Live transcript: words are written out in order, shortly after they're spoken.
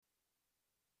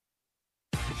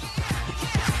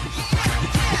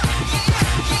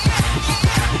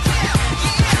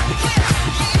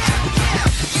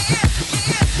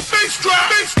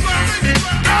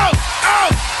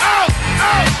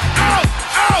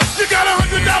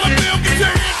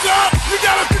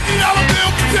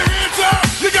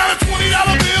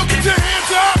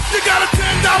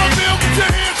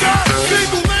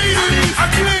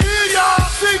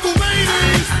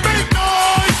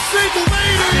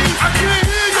I can't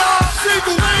hear y'all.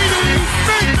 Single ladies,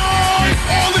 make noise.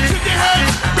 All the chicken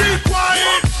heads, be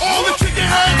quiet. All the chicken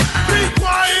heads, be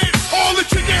quiet. All the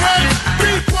chicken heads,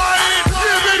 be quiet.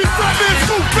 Yeah, baby, fat man,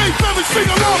 scoop, bass, fellas, sing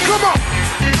along, come on.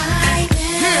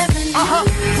 Yeah, hold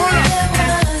up.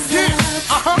 Yeah,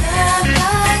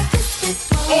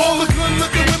 all the good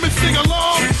looking women sing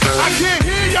along. I can't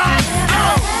hear y'all.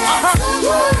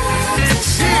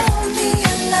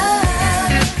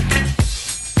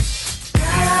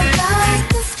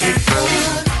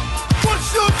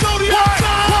 What's your zodiac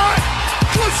sign?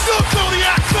 What's your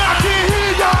zodiac sign? I can't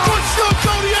hear y'all. What's your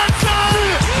zodiac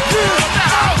sign? Yeah,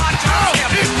 out.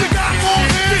 If you got more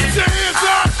hair, get your hands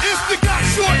up. If you got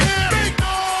short hair, make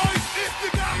noise. If you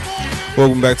got more hair.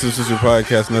 Welcome back to the Swisher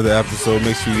Podcast, another episode.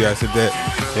 Make sure you guys hit that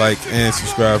like and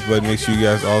subscribe button. Make sure you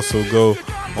guys also go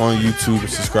on YouTube and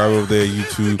subscribe over there at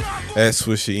YouTube at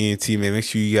Swisher ENT, man. Make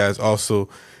sure you guys also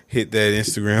hit that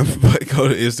Instagram, but go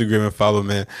to Instagram and follow,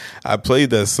 man. I played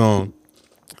that song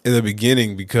in the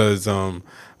beginning because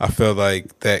I felt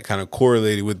like that kind of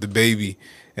correlated with the baby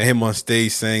and him on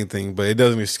stage saying things, but it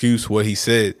doesn't excuse what he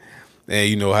said and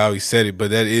you know how he said it.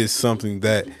 But that is something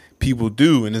that people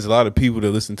do, and there's a lot of people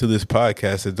that listen to this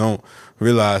podcast that don't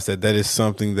realize that that is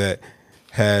something that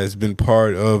has been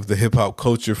part of the hip hop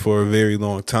culture for a very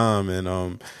long time.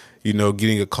 And you know,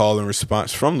 getting a call and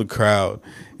response from the crowd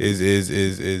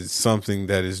is something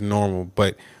that is normal.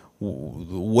 But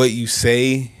what you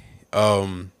say,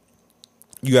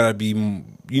 you gotta be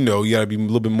a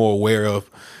little bit more aware of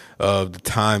the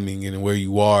timing and where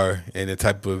you are and the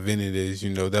type of event it is. You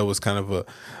know, that was kind of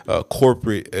a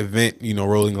corporate event. You know,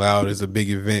 Rolling Loud is a big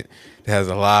event that has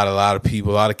a lot of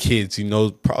people, a lot of kids, you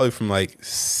know, probably from like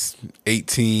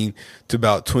 18 to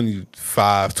about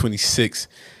 25, 26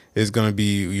 is going to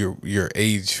be your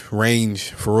age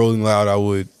range for Rolling Loud, I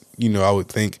would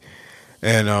think.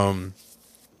 And,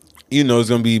 you know, it's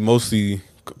going to be mostly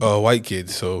white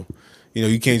kids. So, you know,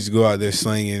 you can't just go out there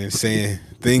slanging and saying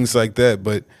things like that.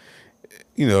 But,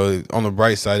 you know, on the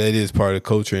bright side, that is part of the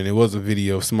culture. And it was a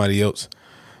video of somebody else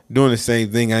doing the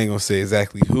same thing. I ain't going to say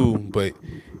exactly who, but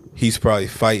he's probably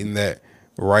fighting that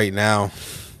right now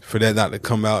for that not to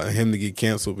come out and him to get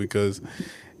canceled, because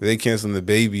if they cancel the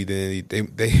baby, then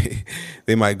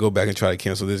they might go back and try to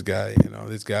cancel this guy. You know,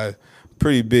 this guy's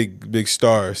pretty big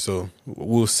star. So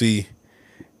we'll see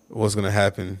what's going to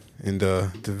happen in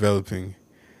the developing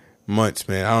months,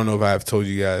 man. I don't know if I've told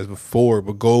you guys before,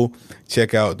 but go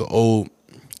check out the old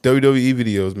WWE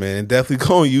videos, man. And definitely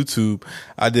go on YouTube.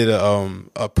 I did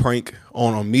a prank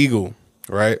on Omegle,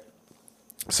 right?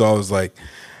 So I was like,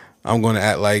 I'm going to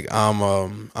act like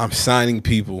I'm signing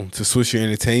people to Swisher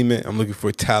Entertainment. I'm looking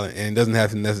for talent, and it doesn't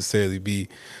have to necessarily be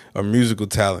a musical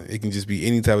talent. It can just be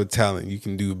any type of talent. You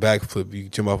can do a backflip, you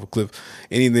can jump off a cliff,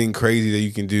 anything crazy that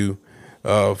you can do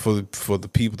for the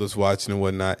people that's watching and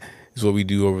whatnot is what we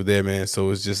do over there, man. So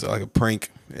it's just like a prank,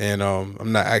 and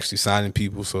I'm not actually signing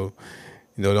people, so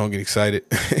you know, don't get excited.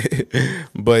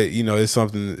 But you know, it's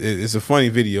something. It's a funny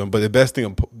video. But the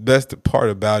best part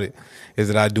about it is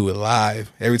that I do it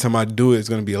live. Every time I do it, it's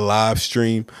going to be a live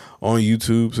stream on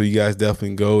YouTube. So you guys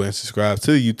definitely go and subscribe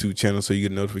to the YouTube channel so you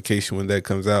get a notification when that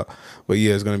comes out. But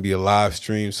yeah, it's going to be a live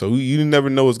stream. So you never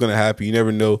know what's going to happen. You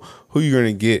never know who you're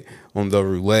going to get on the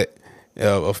roulette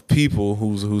of people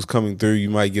who's coming through. You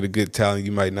might get a good talent.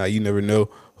 You might not. You never know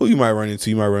who you might run into.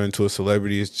 You might run into a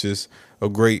celebrity. It's just a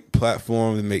great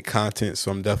platform to make content. So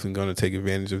I'm definitely going to take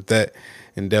advantage of that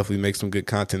and definitely make some good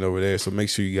content over there. So make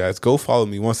sure you guys go follow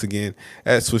me once again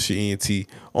at Swisher ENT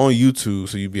on YouTube,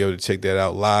 so you'll be able to check that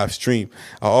out live stream.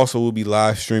 I also will be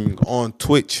live streaming on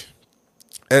Twitch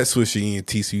at Swisher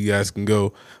ENT, so you guys can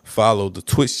go follow the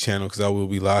Twitch channel, because I will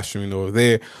be live streaming over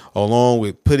there, along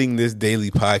with putting this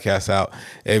daily podcast out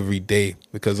every day.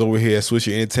 Because over here at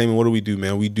Swisher Entertainment, what do we do,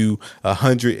 man? We do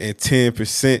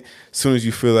 110%. As soon as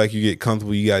you feel like you get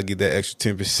comfortable, you got to get that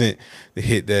extra 10% to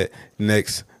hit that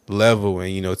next level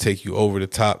and, you know, take you over the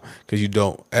top, because you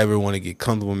don't ever want to get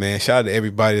comfortable, man. Shout out to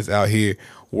everybody that's out here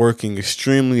working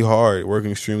extremely hard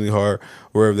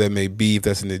wherever that may be, if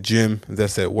that's in the gym, if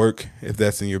that's at work, if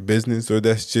that's in your business, or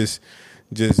that's just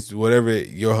whatever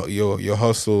your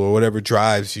hustle or whatever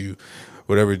drives you.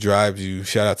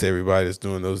 Shout out to everybody that's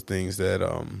doing those things that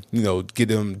you know, get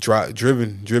them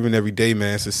driven every day,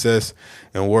 man. Success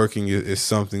and working is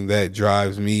something that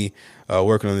drives me.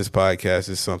 Working on this podcast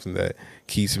is something that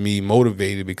keeps me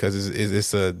motivated, because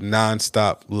it's a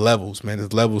nonstop levels, man.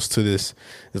 There's levels to this.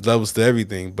 There's levels to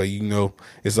everything. But, you know,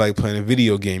 it's like playing a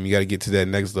video game. You got to get to that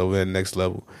next level, And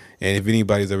if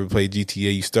anybody's ever played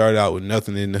GTA, you start out with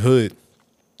nothing in the hood,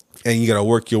 and you got to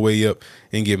work your way up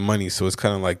and get money. So it's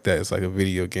kind of like that. It's like a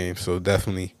video game. So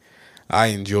definitely I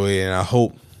enjoy it, and I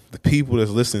hope the people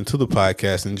that's listening to the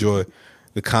podcast enjoy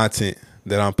the content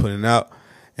that I'm putting out.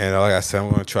 And like I said, I'm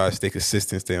going to try to stay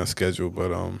consistent, stay on schedule.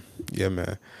 But yeah, man,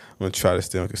 I'm going to try to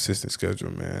stay on consistent schedule,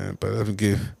 man. But let me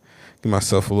give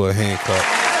myself a little hand clap.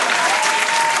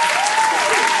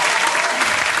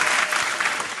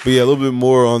 But yeah, a little bit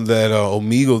more on that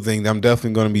Omegle thing. I'm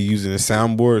definitely going to be using a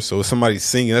soundboard. So if somebody's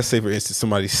singing, let's say for instance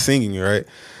somebody's singing, right,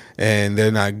 and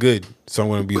they're not good, so I'm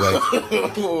going to be like,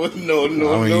 no, I'm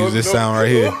going to use this sound right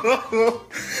here.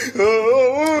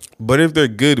 But if they're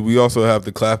good, we also have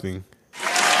the clapping.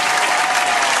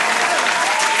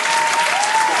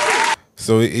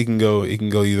 So it can go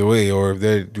either way. Or if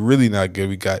they're really not good,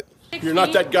 we got. You're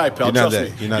not that guy, pal.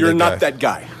 Trust me. You're not that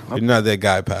guy. You're not that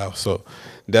guy, pal. So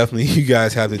definitely, you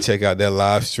guys have to check out that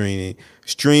live stream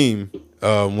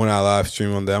when I live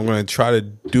stream on that. I'm going to try to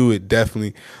do it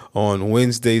definitely on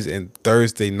Wednesdays and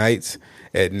Thursday nights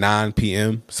at 9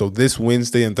 p.m. So this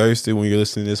Wednesday and Thursday, when you're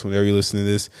listening to this, whenever you're listening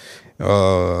to this,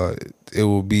 it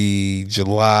will be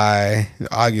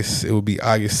August. It will be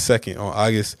August 2nd. On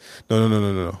August,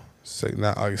 no.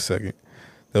 Not August 2nd.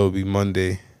 That would be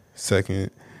Monday 2nd,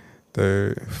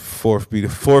 3rd, 4th. Be the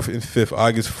 4th and 5th.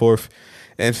 August 4th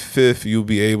and 5th, you'll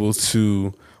be able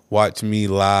to watch me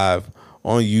live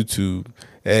on YouTube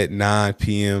at 9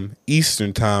 p.m.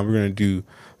 Eastern time. We're going to do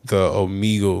the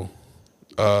Omegle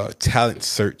talent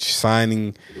search,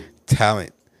 signing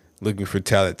talent, looking for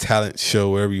talent show,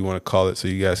 whatever you want to call it. So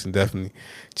you guys can definitely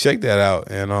check that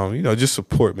out. And, just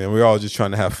support, man. We're all just trying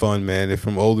to have fun, man. And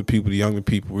from older people to younger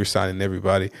people, we're signing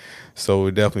everybody. So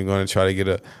we're definitely going to try to get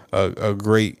a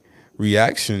great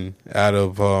reaction out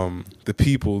of the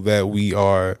people that we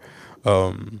are,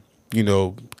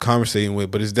 conversating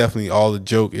with. But it's definitely all a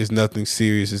joke. It's nothing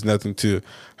serious. It's nothing to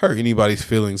hurt anybody's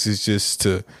feelings. It's just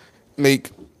to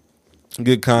make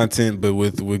good content, but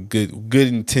with good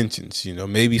intentions.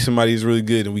 Maybe somebody's really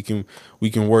good and we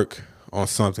can work on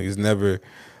something. It's never,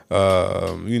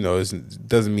 it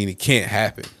doesn't mean it can't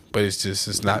happen. But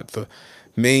it's not the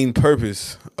main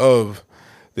purpose of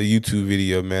the YouTube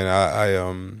video, man. I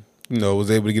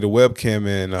was able to get a webcam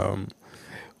and,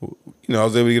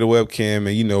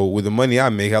 with the money I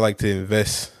make, I like to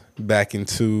invest back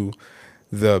into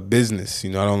the business.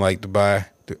 I don't like to buy,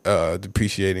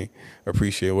 depreciating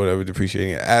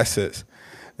assets.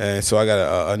 And so I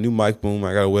got a new mic boom.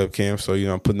 I got a webcam. So,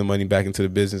 I'm putting the money back into the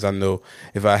business. I know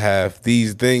if I have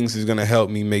these things, it's going to help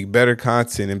me make better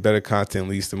content, and better content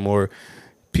leads to more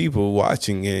people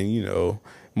watching and,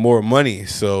 more money.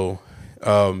 So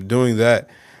doing that,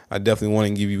 I definitely want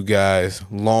to give you guys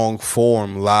long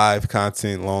form live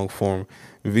content, long form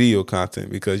video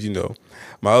content, because,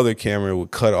 my other camera would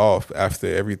cut off after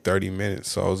every 30 minutes.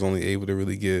 So I was only able to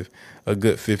really give a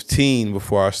good 15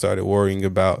 before I started worrying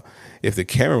about if the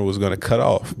camera was going to cut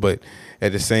off. But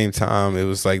at the same time, it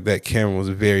was like that camera was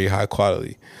very high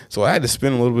quality. So I had to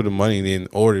spend a little bit of money in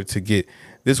order to get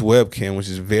this webcam, which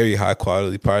is very high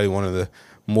quality, probably one of the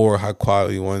more high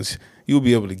quality ones you'll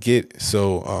be able to get.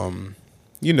 So,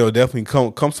 definitely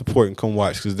come support and come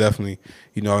watch, because definitely,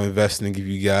 I'm investing and give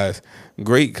you guys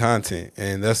great content.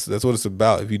 And that's what it's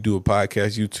about. If you do a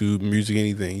podcast, YouTube, music,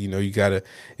 anything, you got to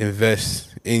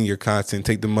invest in your content.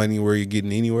 Take the money where you're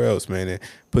getting anywhere else, man, and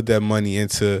put that money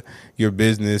into your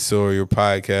business or your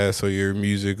podcast or your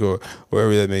music or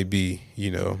wherever that may be,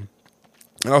 And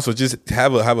also just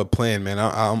have a plan, man.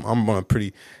 I'm on a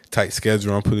pretty tight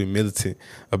schedule. I'm pretty militant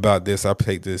about this. I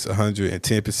take this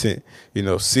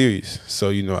 110%, serious. So,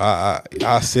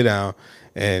 I sit down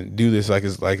and do this like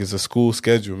it's a school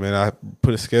schedule, man. I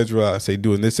put a schedule out. I say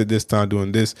doing this at this time,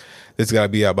 doing this. This got to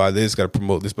be out by this. Got to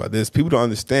promote this by this. People don't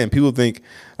understand. People think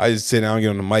I just sit down and get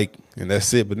on the mic and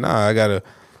that's it. But nah, I gotta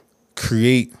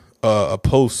create a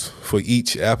post for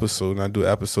each episode, and I do an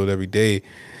episode every day.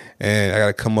 And I got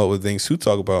to come up with things to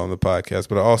talk about on the podcast.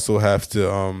 But I also have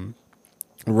to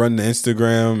run the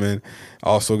Instagram, and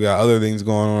also got other things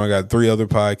going on. I got 3 other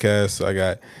podcasts. I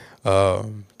got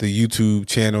the YouTube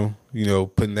channel,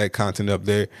 putting that content up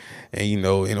there. And,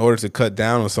 in order to cut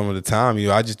down on some of the time,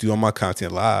 I just do all my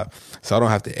content live. So I don't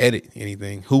have to edit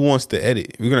anything. Who wants to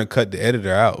edit? We're going to cut the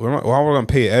editor out. Why are we going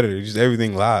to pay an editor? Just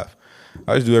everything live.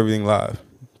 I just do everything live.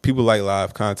 People like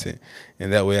live content.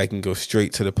 And that way I can go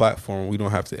straight to the platform. We don't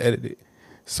have to edit it.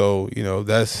 So,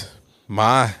 that's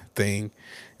my thing.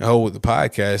 And with the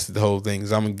podcast, the whole thing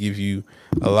is I'm going to give you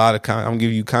a lot of content. I'm going to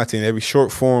give you content, every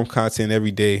short form content every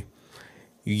day.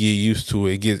 You get used to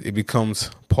it. It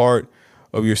becomes part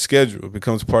of your schedule. It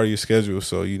becomes part of your schedule.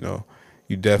 So, you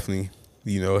definitely,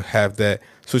 have that.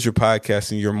 Switch your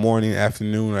podcast in your morning,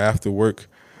 afternoon, or after work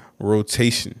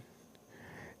rotation.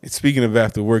 And speaking of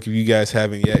After Work, if you guys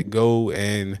haven't yet, go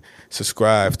and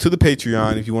subscribe to the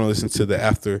Patreon if you want to listen to the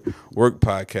After Work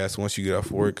podcast once you get off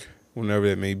work, whenever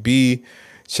that may be.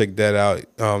 Check that out.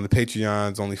 The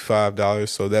Patreon's only $5,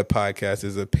 so that podcast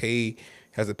has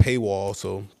a paywall,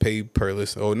 so pay per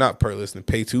listen, or not per listen,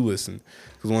 pay to listen.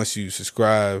 Because once you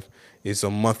subscribe, it's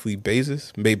a monthly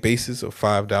basis of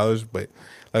 $5. But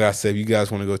like I said, if you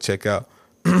guys want to go check out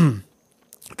the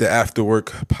After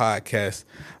Work podcast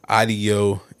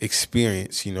audio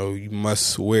experience, you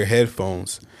must wear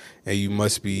headphones and you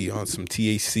must be on some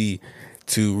THC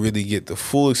to really get the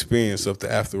full experience of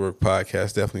the After Work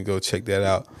podcast. Definitely go check that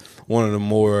out. One of the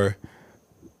more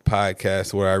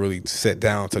podcasts where I really sat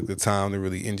down, took the time to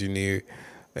really engineer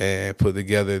and put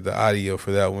together the audio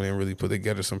for that one and really put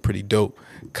together some pretty dope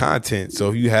content. So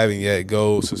if you haven't yet,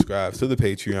 go subscribe to the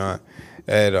Patreon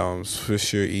at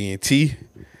Swisher ENT.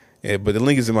 But the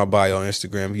link is in my bio on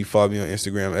Instagram. If you follow me on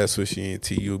Instagram at Swisher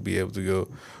ENT, you'll be able to go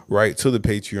right to the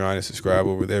Patreon and subscribe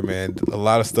over there, man. A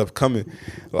lot of stuff coming,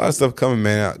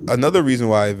 man. Another reason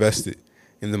why I invested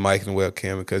in the mic and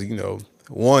webcam, because,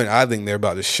 one, I think they're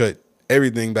about to shut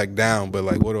everything back down, but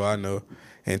like, what do I know?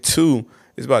 And two,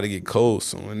 it's about to get cold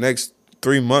soon. The next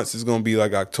 3 months is going to be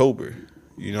like October.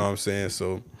 You know what I'm saying?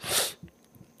 So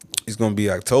it's going to be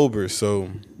October. So,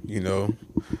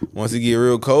 once it get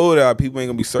real cold out, people ain't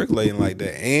going to be circulating like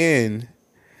that. And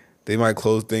they might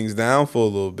close things down for a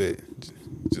little bit.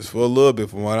 Just for a little bit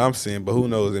from what I'm seeing. But who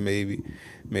knows? It maybe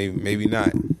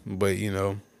not. But,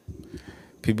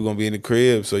 people going to be in the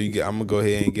crib. So I'm going to go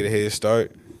ahead and get a head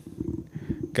start.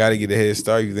 Got to get a head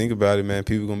start. If you think about it, man,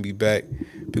 people going to be back.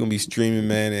 People going to be streaming,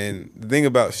 man. And the thing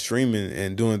about streaming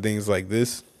and doing things like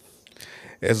this,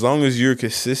 as long as you're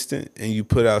consistent and you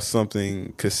put out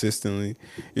something consistently,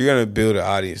 you're going to build an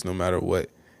audience no matter what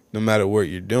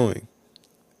you're doing.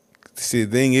 See,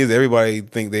 the thing is, everybody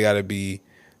think they got to be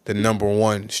the number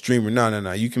one streamer.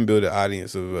 No. You can build an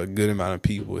audience of a good amount of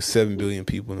people. With 7 billion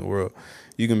people in the world,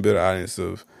 you can build an audience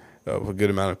of a good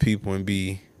amount of people and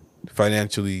be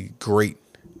financially great.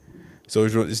 So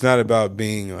it's not about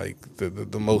being like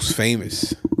the most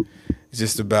famous. It's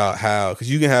just about how,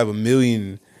 because you can have a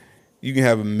million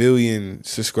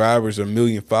subscribers or a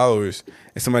million followers,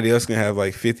 and somebody else can have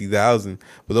like 50,000,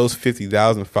 but those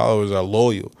 50,000 followers are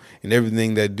loyal, and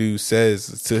everything that dude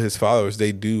says to his followers,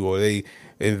 they do, or they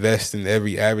invest in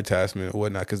every advertisement or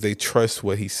whatnot because they trust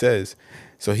what he says.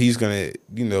 So he's gonna,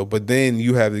 but then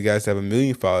you have the guys that have 1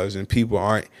 million followers, and people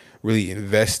aren't really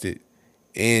invested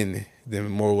in them.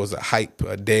 More was a hype,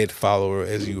 a dead follower,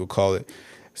 as you would call it.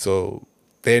 So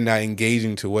they're not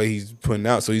engaging to what he's putting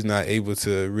out, so he's not able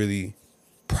to really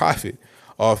profit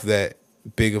off that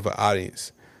big of an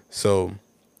audience. So,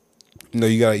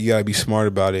 you gotta be smart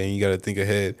about it, and you gotta think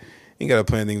ahead. You gotta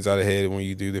plan things out ahead when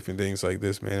you do different things like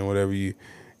this, man. Whatever you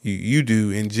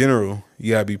do in general,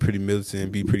 you gotta be pretty militant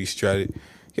and be pretty strategic.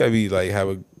 You gotta be like have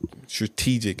a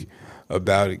strategic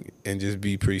about it and just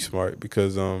be pretty smart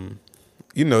because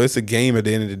it's a game at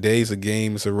the end of the day. It's a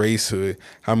game. It's a race. So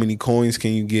how many coins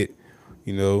can you get?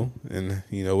 And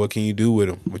what can you do with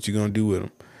them? What you gonna do with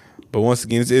them? But once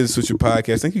again, this is Swisher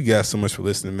Podcast. Thank you guys so much for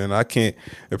listening, man. I can't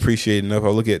appreciate it enough. I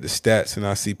look at the stats and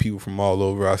I see people from all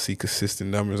over. I see consistent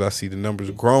numbers. I see the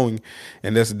numbers growing,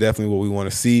 and that's definitely what we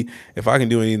want to see. If I can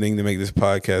do anything to make this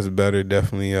podcast better,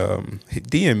 definitely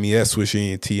DM me at Swisher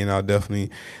ENT, and I'll definitely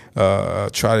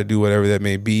try to do whatever that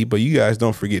may be. But you guys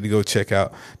don't forget to go check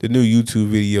out the new YouTube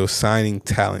video, Signing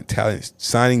Talent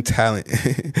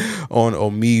on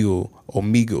Omegle.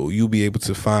 You'll be able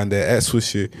to find that at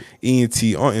Swisher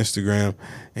ENT on Instagram,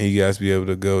 and you guys be able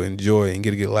to go enjoy and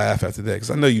get a good laugh after that,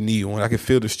 because I know you need one. I can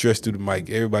feel the stress through the mic.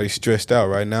 Everybody's stressed out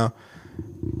right now,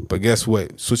 but guess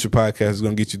what? Swisher Podcast is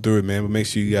going to get you through it, man. But make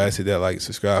sure you guys hit that like,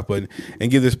 subscribe button, and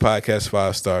give this podcast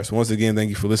 5 stars. Once again, thank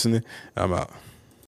you for listening. I'm out.